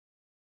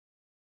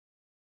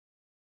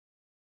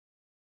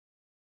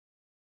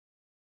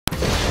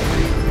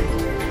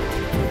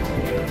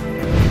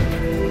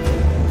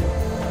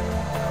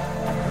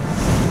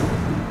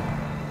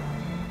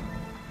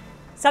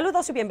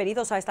Saludos y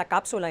bienvenidos a esta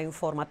cápsula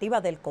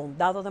informativa del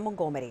Condado de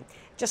Montgomery.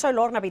 Yo soy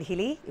Lorna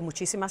Virgili y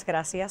muchísimas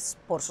gracias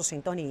por su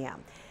sintonía.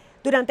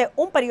 Durante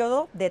un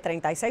periodo de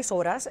 36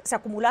 horas se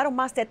acumularon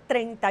más de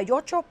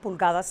 38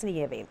 pulgadas de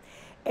nieve.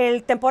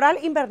 El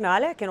temporal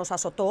invernal que nos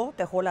azotó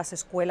dejó las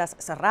escuelas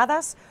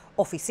cerradas,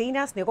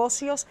 oficinas,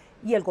 negocios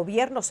y el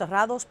gobierno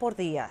cerrados por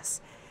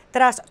días.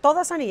 Tras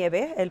toda esa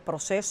nieve, el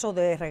proceso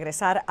de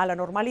regresar a la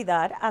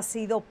normalidad ha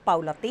sido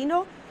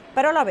paulatino,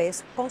 pero a la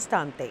vez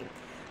constante.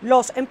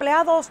 Los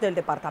empleados del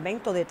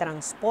Departamento de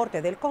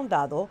Transporte del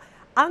Condado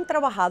han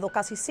trabajado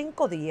casi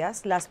 5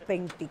 días, las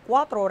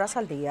 24 horas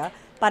al día,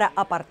 para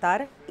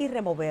apartar y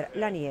remover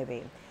la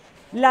nieve.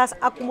 Las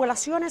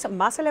acumulaciones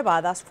más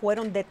elevadas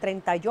fueron de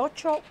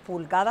 38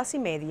 pulgadas y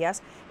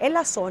medias en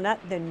la zona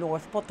de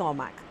North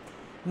Potomac.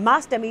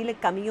 Más de 1,000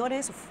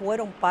 camiones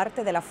fueron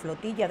parte de la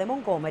flotilla de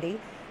Montgomery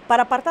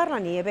para apartar la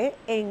nieve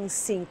en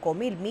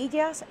 5,000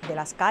 millas de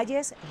las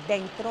calles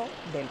dentro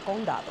del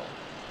condado.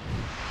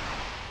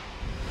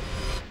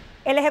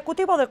 El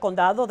ejecutivo del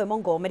Condado de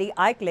Montgomery,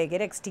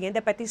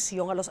 extiende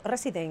petición a los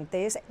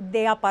residentes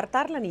de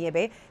apartar la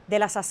nieve de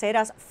las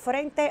aceras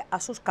frente a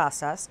sus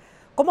casas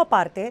como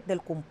parte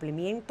del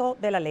cumplimiento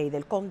de la ley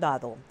del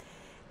condado.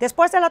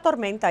 Después de la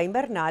tormenta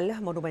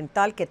invernal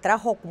monumental que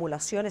trajo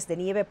acumulaciones de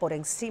nieve por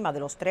encima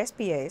de los 3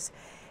 pies,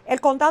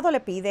 el condado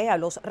le pide a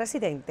los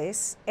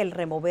residentes el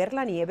remover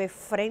la nieve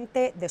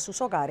frente de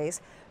sus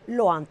hogares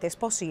lo antes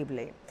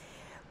posible.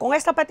 Con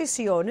esta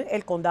petición,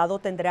 el condado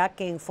tendrá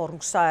que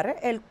enforzar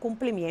el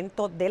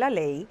cumplimiento de la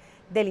ley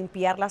de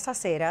limpiar las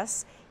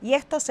aceras y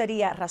esto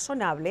sería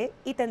razonable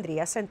y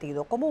tendría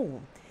sentido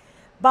común.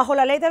 Bajo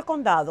la ley del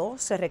condado,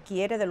 se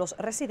requiere de los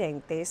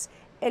residentes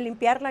el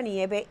limpiar la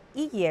nieve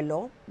y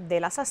hielo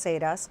de las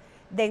aceras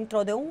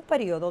dentro de un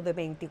periodo de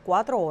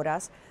 24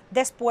 horas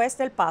después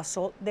del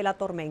paso de la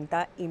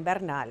tormenta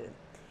invernal.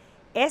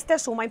 Es de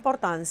suma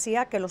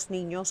importancia que los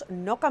niños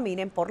no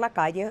caminen por la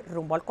calle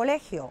rumbo al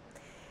colegio.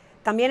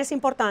 También es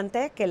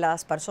importante que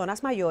las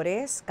personas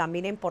mayores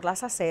caminen por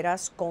las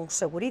aceras con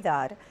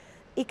seguridad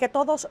y que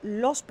todos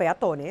los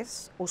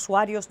peatones,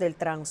 usuarios del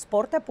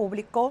transporte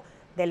público,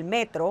 del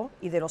metro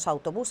y de los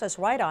autobuses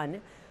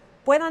Ride-On,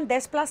 puedan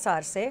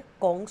desplazarse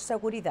con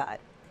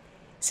seguridad.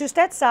 Si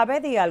usted sabe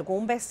de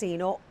algún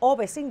vecino o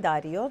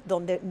vecindario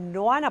donde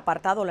no han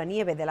apartado la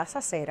nieve de las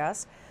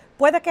aceras,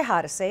 puede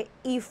quejarse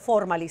y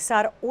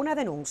formalizar una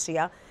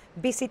denuncia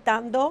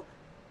visitando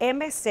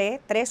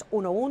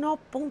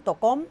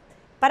mc311.com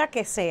para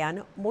que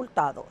sean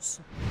multados.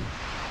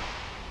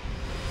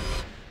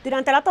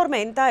 Durante la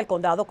tormenta, el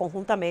condado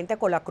conjuntamente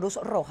con la Cruz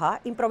Roja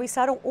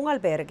improvisaron un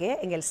albergue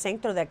en el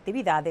centro de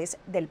actividades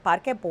del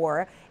Parque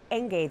Boer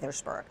en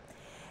Gaithersburg.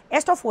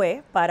 Esto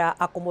fue para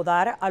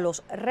acomodar a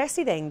los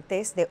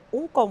residentes de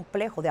un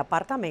complejo de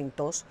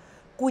apartamentos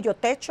cuyo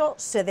techo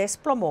se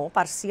desplomó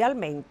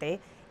parcialmente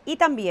y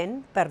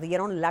también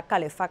perdieron la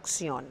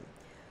calefacción.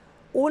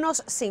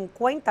 Unos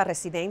 50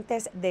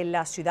 residentes de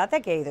la ciudad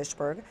de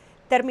Gaithersburg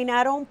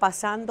terminaron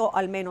pasando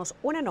al menos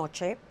una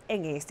noche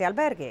en este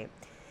albergue.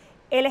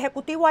 El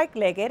ejecutivo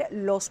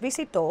los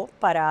visitó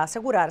para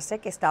asegurarse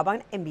que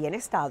estaban en bien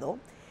estado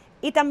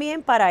y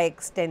también para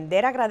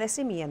extender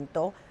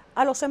agradecimiento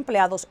a los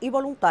empleados y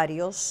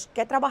voluntarios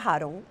que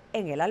trabajaron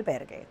en el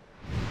albergue.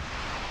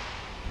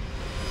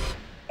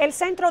 El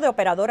Centro de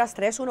Operadoras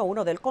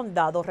 311 del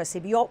condado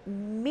recibió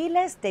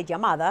miles de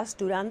llamadas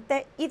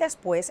durante y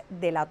después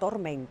de la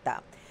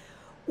tormenta.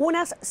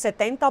 Unas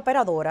 70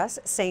 operadoras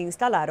se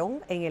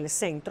instalaron en el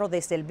centro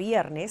desde el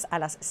viernes a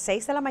las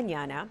 6 de la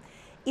mañana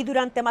y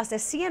durante más de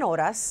 100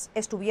 horas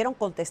estuvieron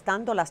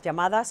contestando las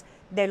llamadas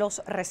de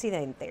los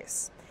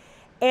residentes.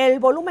 El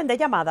volumen de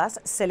llamadas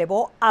se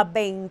elevó a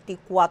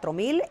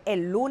 24,000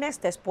 el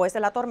lunes después de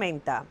la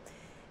tormenta.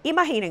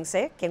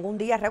 Imagínense que en un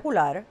día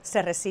regular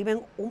se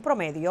reciben un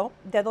promedio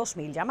de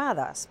 2,000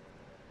 llamadas.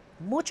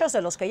 Muchos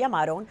de los que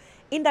llamaron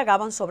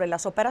indagaban sobre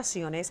las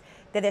operaciones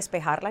de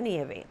despejar la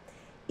nieve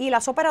y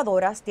las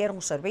operadoras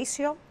dieron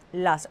servicio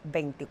las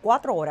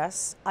 24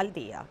 horas al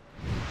día.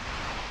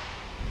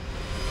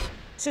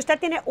 Si usted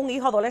tiene un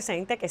hijo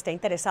adolescente que esté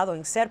interesado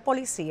en ser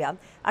policía,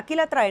 aquí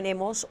le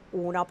traeremos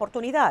una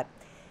oportunidad.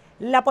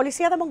 La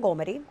Policía de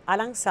Montgomery ha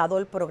lanzado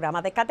el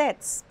programa de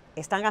cadets.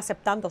 Están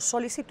aceptando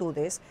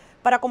solicitudes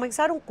para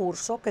comenzar un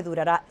curso que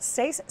durará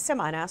 6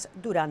 semanas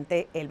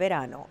durante el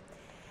verano.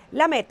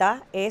 La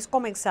meta es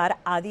comenzar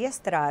a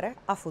adiestrar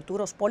a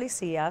futuros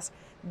policías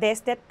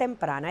desde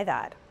temprana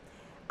edad.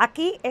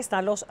 Aquí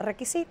están los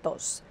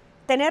requisitos: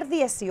 tener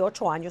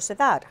 18 años de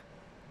edad,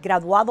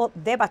 graduado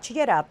de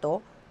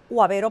bachillerato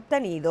o haber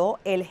obtenido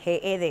el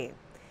GED,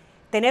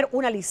 tener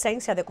una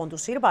licencia de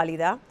conducir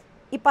válida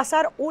y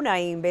pasar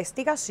una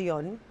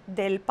investigación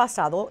del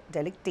pasado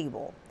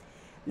delictivo.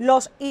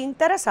 Los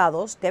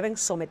interesados deben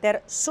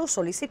someter su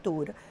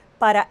solicitud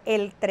para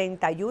el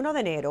 31 de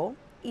enero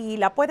y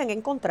la pueden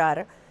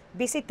encontrar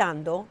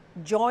visitando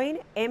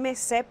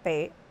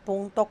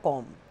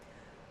joinmcp.com.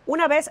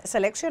 Una vez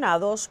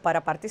seleccionados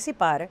para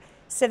participar,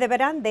 se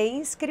deberán de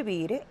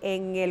inscribir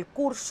en el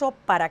curso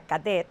para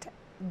cadet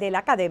de la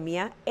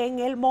academia en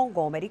el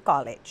Montgomery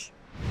College.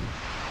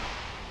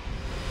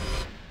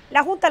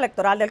 La Junta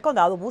Electoral del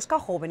Condado busca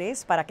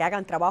jóvenes para que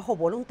hagan trabajo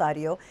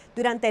voluntario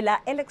durante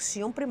la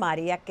elección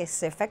primaria que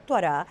se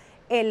efectuará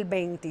el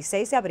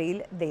 26 de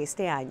abril de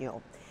este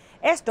año.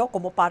 Esto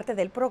como parte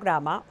del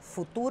programa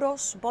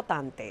Futuros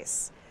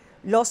Votantes.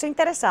 Los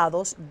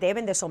interesados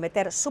deben de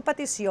someter su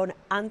petición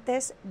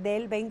antes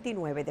del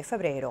 29 de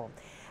febrero.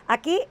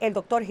 Aquí el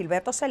doctor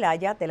Gilberto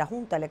Zelaya de la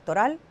Junta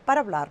Electoral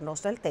para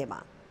hablarnos del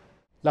tema.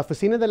 La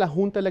oficina de la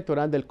Junta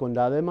Electoral del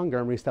Condado de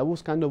Montgomery está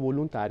buscando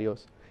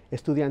voluntarios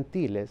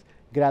estudiantiles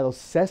grados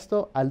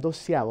 6º al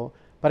 12º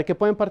para que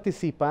puedan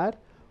participar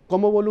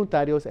como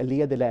voluntarios el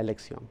día de la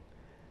elección.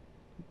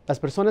 Las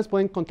personas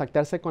pueden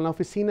contactarse con la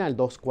oficina al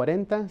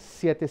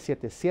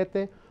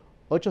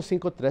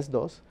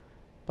 240-777-8532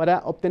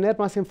 para obtener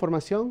más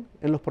información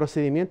en los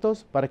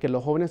procedimientos para que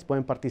los jóvenes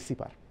puedan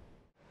participar.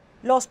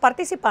 Los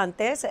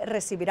participantes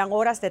recibirán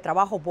horas de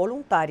trabajo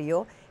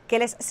voluntario que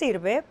les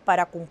sirve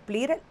para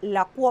cumplir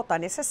la cuota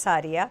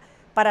necesaria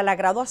para la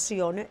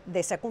graduación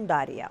de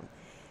secundaria.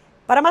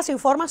 Para más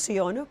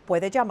información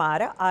puede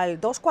llamar al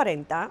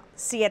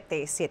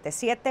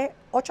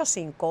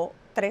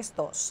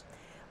 240-777-8532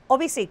 o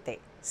visite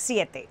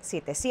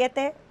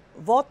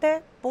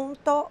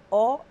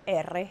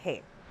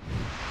 777vote.org.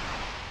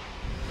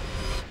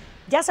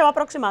 Ya se va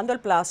aproximando el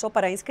plazo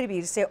para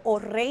inscribirse o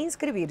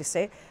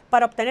reinscribirse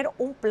para obtener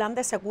un plan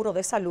de seguro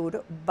de salud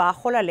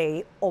bajo la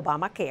ley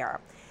Obamacare.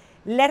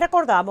 Le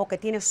recordamos que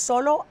tiene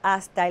solo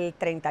hasta el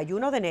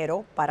 31 de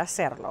enero para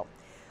hacerlo.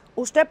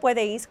 Usted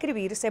puede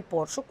inscribirse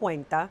por su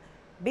cuenta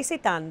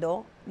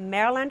visitando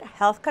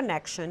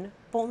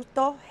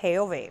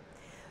marylandhealthconnection.gov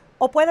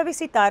o puede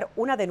visitar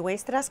una de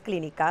nuestras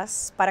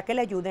clínicas para que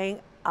le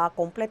ayuden a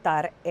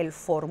completar el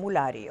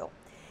formulario.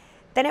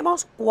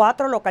 Tenemos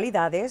 4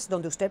 localidades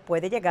donde usted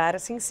puede llegar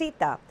sin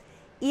cita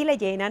y le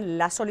llenan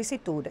la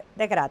solicitud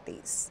de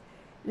gratis.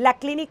 La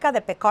clínica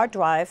de Pecard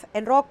Drive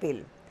en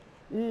Rockville,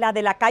 la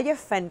de la calle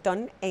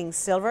Fenton en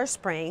Silver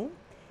Spring,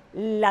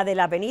 la de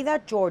la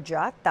avenida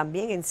Georgia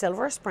también en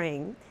Silver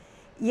Spring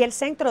y el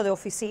centro de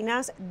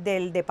oficinas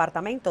del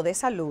Departamento de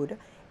Salud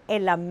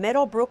en la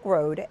Meadowbrook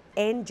Road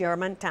en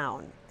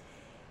Germantown.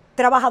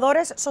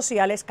 Trabajadores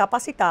sociales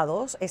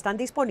capacitados están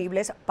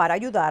disponibles para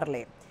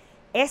ayudarle.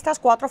 Estas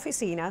 4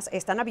 oficinas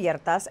están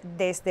abiertas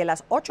desde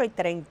las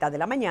 8:30 de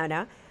la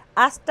mañana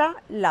hasta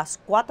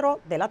las 4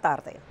 de la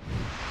tarde.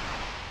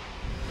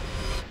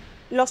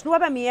 Los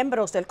 9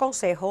 miembros del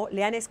Consejo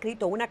le han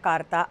escrito una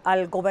carta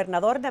al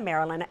gobernador de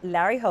Maryland,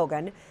 Larry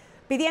Hogan,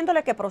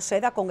 pidiéndole que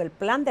proceda con el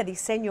plan de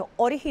diseño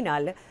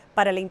original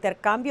para el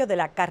intercambio de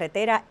la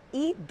carretera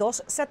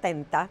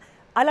I-270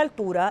 a la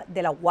altura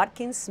de la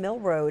Watkins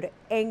Mill Road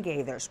en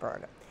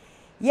Gaithersburg.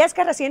 Y es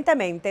que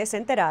recientemente se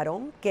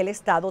enteraron que el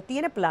Estado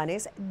tiene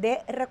planes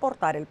de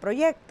recortar el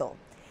proyecto.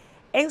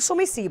 En su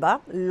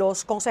misiva,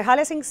 los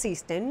concejales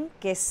insisten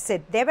que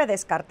se debe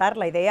descartar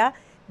la idea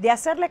de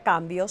hacerle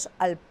cambios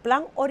al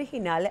plan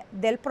original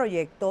del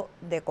proyecto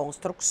de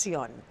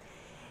construcción.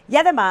 Y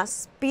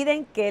además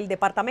piden que el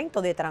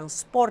Departamento de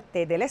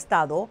Transporte del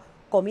Estado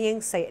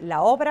comience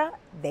la obra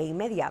de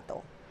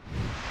inmediato.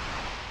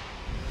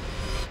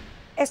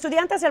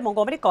 Estudiantes del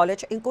Montgomery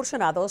College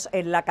incursionados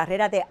en la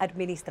carrera de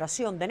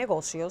Administración de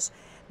Negocios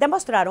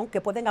demostraron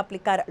que pueden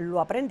aplicar lo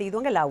aprendido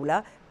en el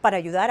aula para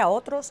ayudar a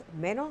otros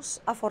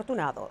menos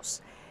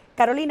afortunados.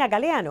 Carolina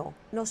Galeano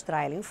nos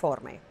trae el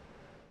informe.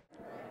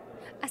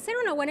 Hacer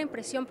una buena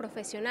impresión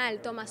profesional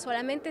toma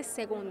solamente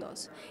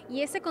segundos,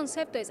 y ese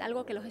concepto es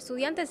algo que los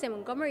estudiantes de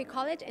Montgomery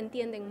College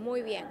entienden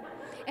muy bien.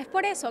 Es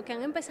por eso que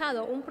han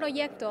empezado un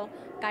proyecto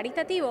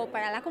caritativo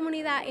para la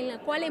comunidad en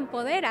el cual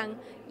empoderan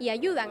y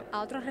ayudan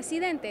a otros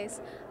residentes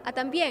a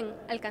también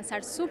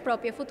alcanzar su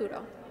propio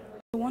futuro.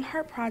 Una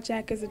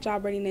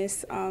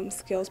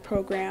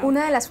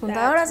de las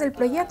fundadoras del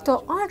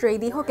proyecto, Audrey,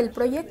 dijo que el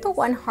proyecto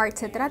One Heart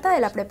se trata de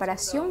la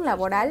preparación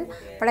laboral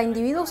para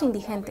individuos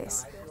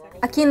indigentes.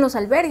 Aquí en los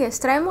albergues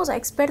traemos a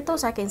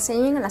expertos a que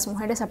enseñen a las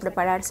mujeres a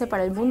prepararse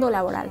para el mundo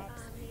laboral.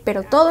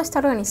 Pero todo está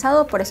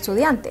organizado por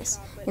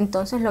estudiantes.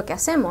 Entonces lo que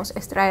hacemos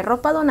es traer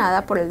ropa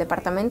donada por el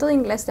Departamento de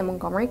Inglés de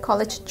Montgomery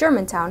College,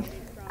 Germantown.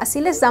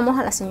 Así les damos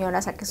a las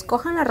señoras a que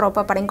escojan la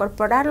ropa para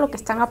incorporar lo que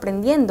están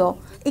aprendiendo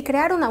y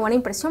crear una buena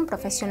impresión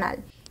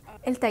profesional.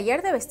 El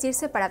taller de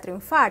vestirse para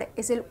triunfar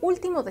es el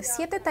último de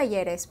 7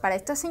 talleres para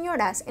estas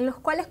señoras en los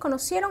cuales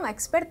conocieron a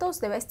expertos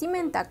de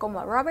vestimenta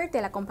como a Robert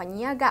de la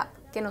compañía Gap,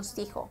 que nos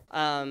dijo: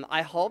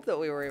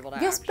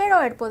 yo espero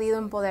haber podido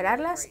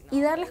empoderarlas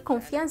y darles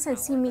confianza en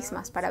sí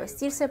mismas para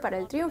vestirse para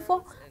el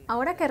triunfo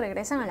ahora que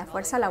regresan a la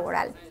fuerza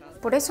laboral.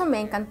 Por eso me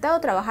ha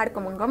encantado trabajar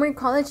con Montgomery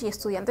College y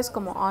estudiantes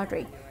como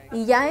Audrey,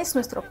 y ya es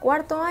nuestro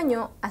 4º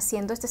año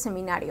haciendo este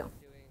seminario.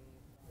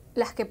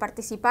 Las que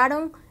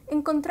participaron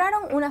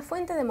encontraron una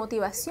fuente de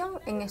motivación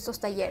en estos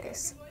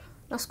talleres.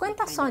 Nos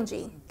cuenta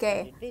Sonji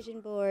que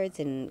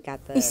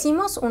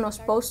hicimos unos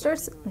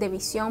posters de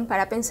visión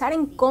para pensar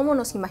en cómo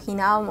nos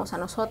imaginábamos a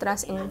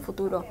nosotras en un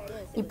futuro,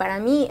 y para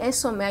mí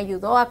eso me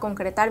ayudó a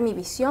concretar mi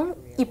visión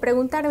y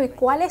preguntarme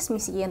cuál es mi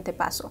siguiente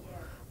paso.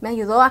 Me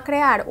ayudó a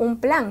crear un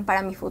plan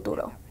para mi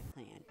futuro.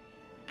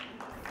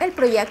 El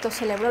proyecto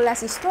celebró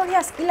las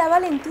historias y la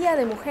valentía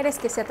de mujeres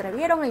que se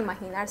atrevieron a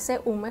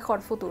imaginarse un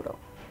mejor futuro.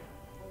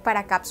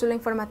 Para Cápsula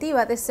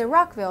Informativa desde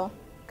Rockville,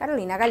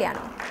 Carolina Galeano.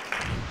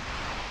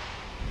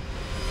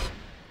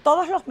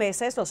 Todos los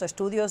meses, los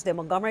estudios de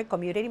Montgomery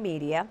Community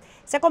Media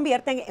se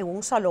convierten en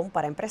un salón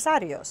para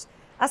empresarios.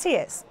 Así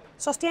es,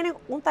 sostienen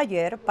un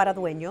taller para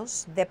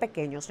dueños de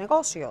pequeños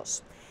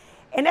negocios.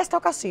 En esta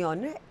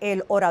ocasión,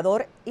 el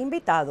orador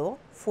invitado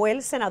fue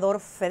el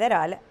senador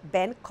federal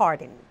Ben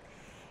Cardin.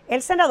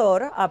 El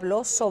senador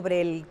habló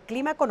sobre el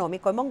clima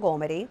económico en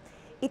Montgomery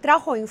y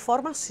trajo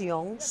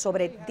información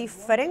sobre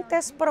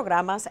diferentes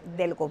programas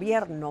del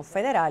gobierno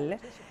federal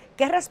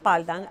que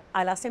respaldan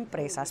a las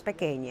empresas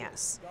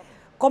pequeñas,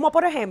 como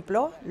por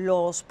ejemplo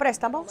los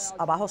préstamos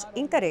a bajos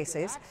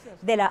intereses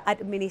de la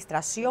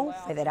Administración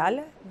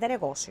Federal de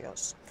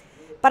Negocios.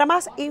 Para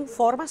más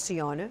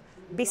información,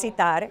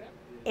 visitar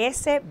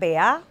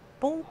sba.gov.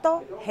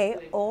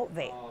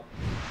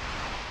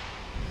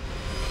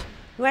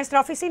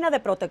 Nuestra Oficina de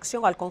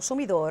Protección al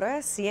Consumidor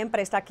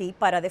siempre está aquí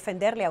para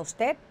defenderle a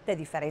usted de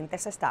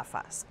diferentes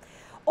estafas.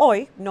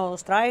 Hoy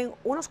nos traen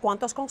unos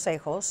cuantos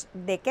consejos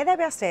de qué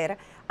debe hacer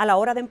a la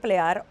hora de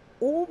emplear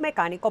un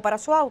mecánico para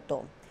su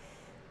auto.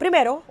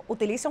 Primero,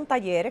 utilice un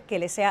taller que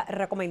le sea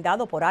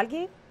recomendado por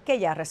alguien que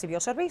ya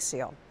recibió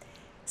servicio.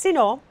 Si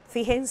no,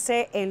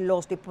 fíjense en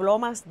los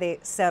diplomas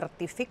de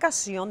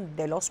certificación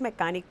de los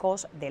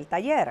mecánicos del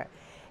taller,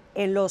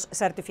 en los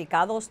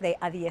certificados de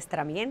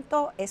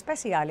adiestramiento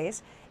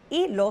especiales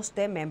y los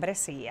de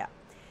membresía.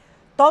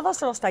 Todos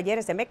los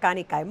talleres de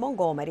mecánica en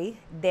Montgomery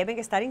deben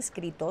estar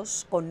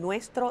inscritos con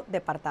nuestro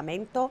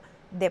Departamento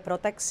de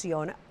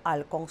Protección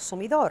al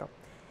Consumidor.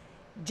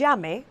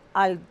 Llame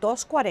al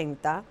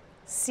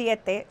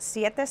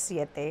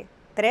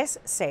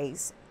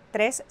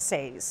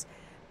 240-777-3636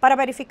 para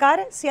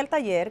verificar si el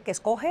taller que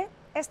escoge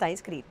está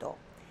inscrito.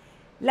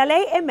 La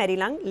ley en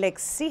Maryland le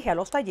exige a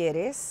los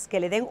talleres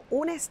que le den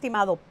un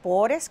estimado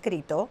por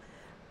escrito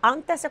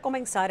antes de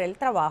comenzar el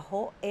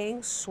trabajo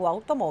en su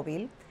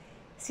automóvil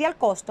si el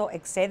costo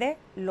excede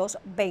los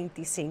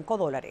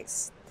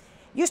 $25.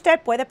 Y usted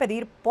puede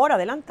pedir por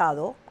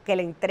adelantado que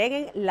le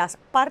entreguen las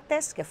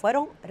partes que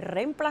fueron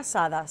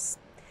reemplazadas.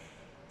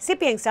 Si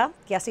piensa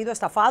que ha sido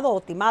estafado o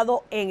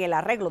timado en el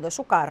arreglo de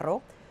su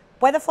carro,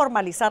 puede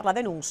formalizar la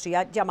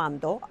denuncia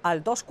llamando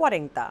al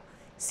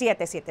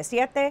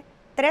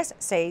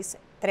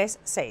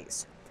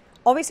 240-777-3636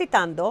 o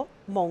visitando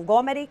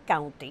Montgomery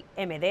County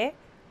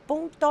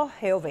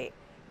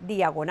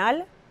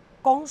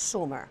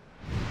md.gov/consumer.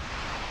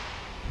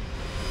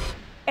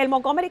 El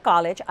Montgomery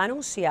College ha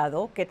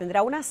anunciado que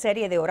tendrá una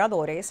serie de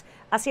oradores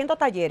haciendo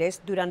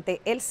talleres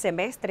durante el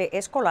semestre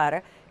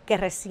escolar que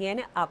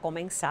recién ha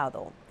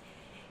comenzado.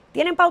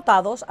 Tienen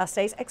pautados a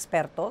 6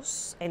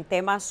 expertos en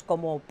temas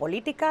como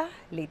política,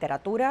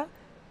 literatura,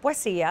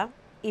 poesía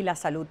y la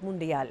salud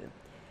mundial.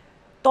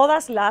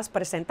 Todas las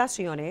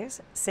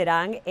presentaciones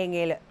serán en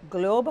el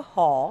Globe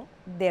Hall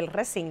del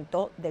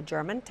recinto de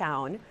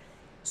Germantown.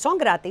 Son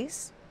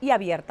gratis y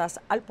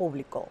abiertas al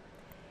público.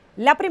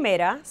 La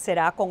primera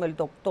será con el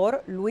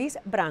doctor Luis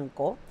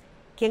Branco,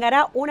 quien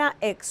hará una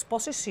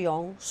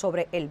exposición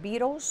sobre el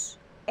virus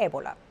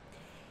ébola.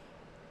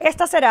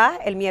 Esta será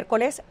el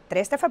miércoles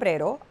 3 de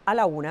febrero a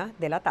la 1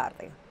 de la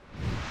tarde.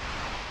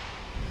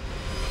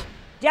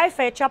 Ya hay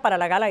fecha para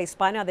la gala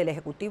hispana del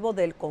Ejecutivo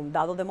del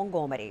Condado de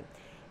Montgomery.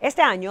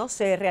 Este año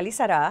se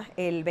realizará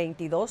el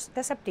 22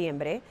 de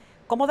septiembre,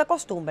 como de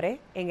costumbre,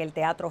 en el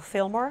Teatro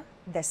Fillmore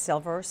de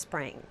Silver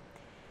Spring.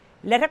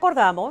 Les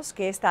recordamos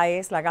que esta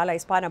es la gala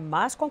hispana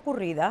más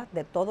concurrida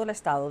de todo el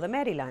estado de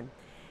Maryland.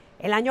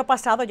 El año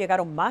pasado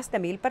llegaron más de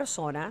 1,000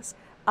 personas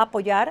a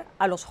apoyar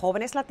a los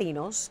jóvenes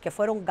latinos que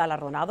fueron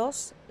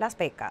galardonados las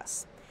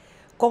becas.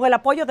 Con el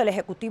apoyo del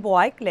ejecutivo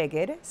Ike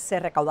Leggett se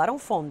recaudaron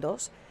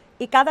fondos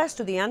y cada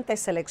estudiante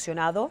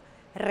seleccionado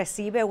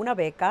recibe una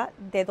beca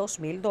de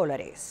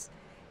 $2,000.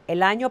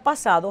 El año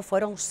pasado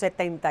fueron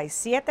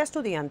 77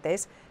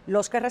 estudiantes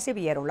los que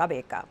recibieron la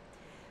beca.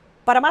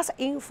 Para más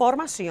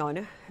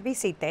información,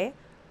 visite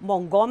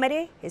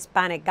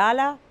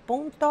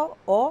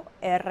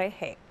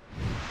montgomeryhispanicgala.org.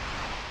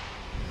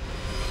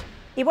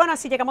 Y bueno,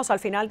 así llegamos al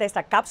final de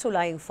esta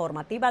cápsula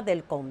informativa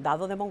del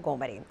Condado de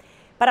Montgomery.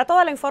 Para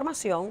toda la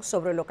información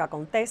sobre lo que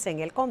acontece en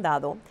el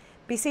condado,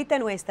 visite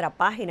nuestra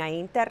página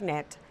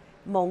internet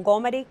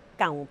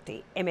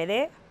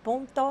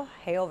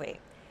montgomerycountymd.gov.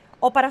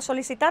 O para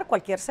solicitar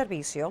cualquier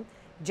servicio,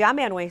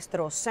 llame a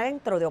nuestro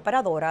centro de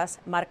operadoras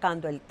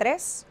marcando el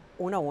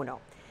 311.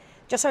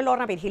 Yo soy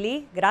Lorna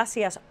Virgili,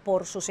 gracias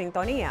por su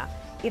sintonía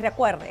y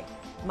recuerde,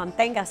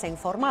 manténgase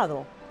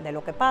informado de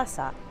lo que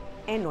pasa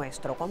en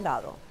nuestro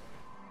condado.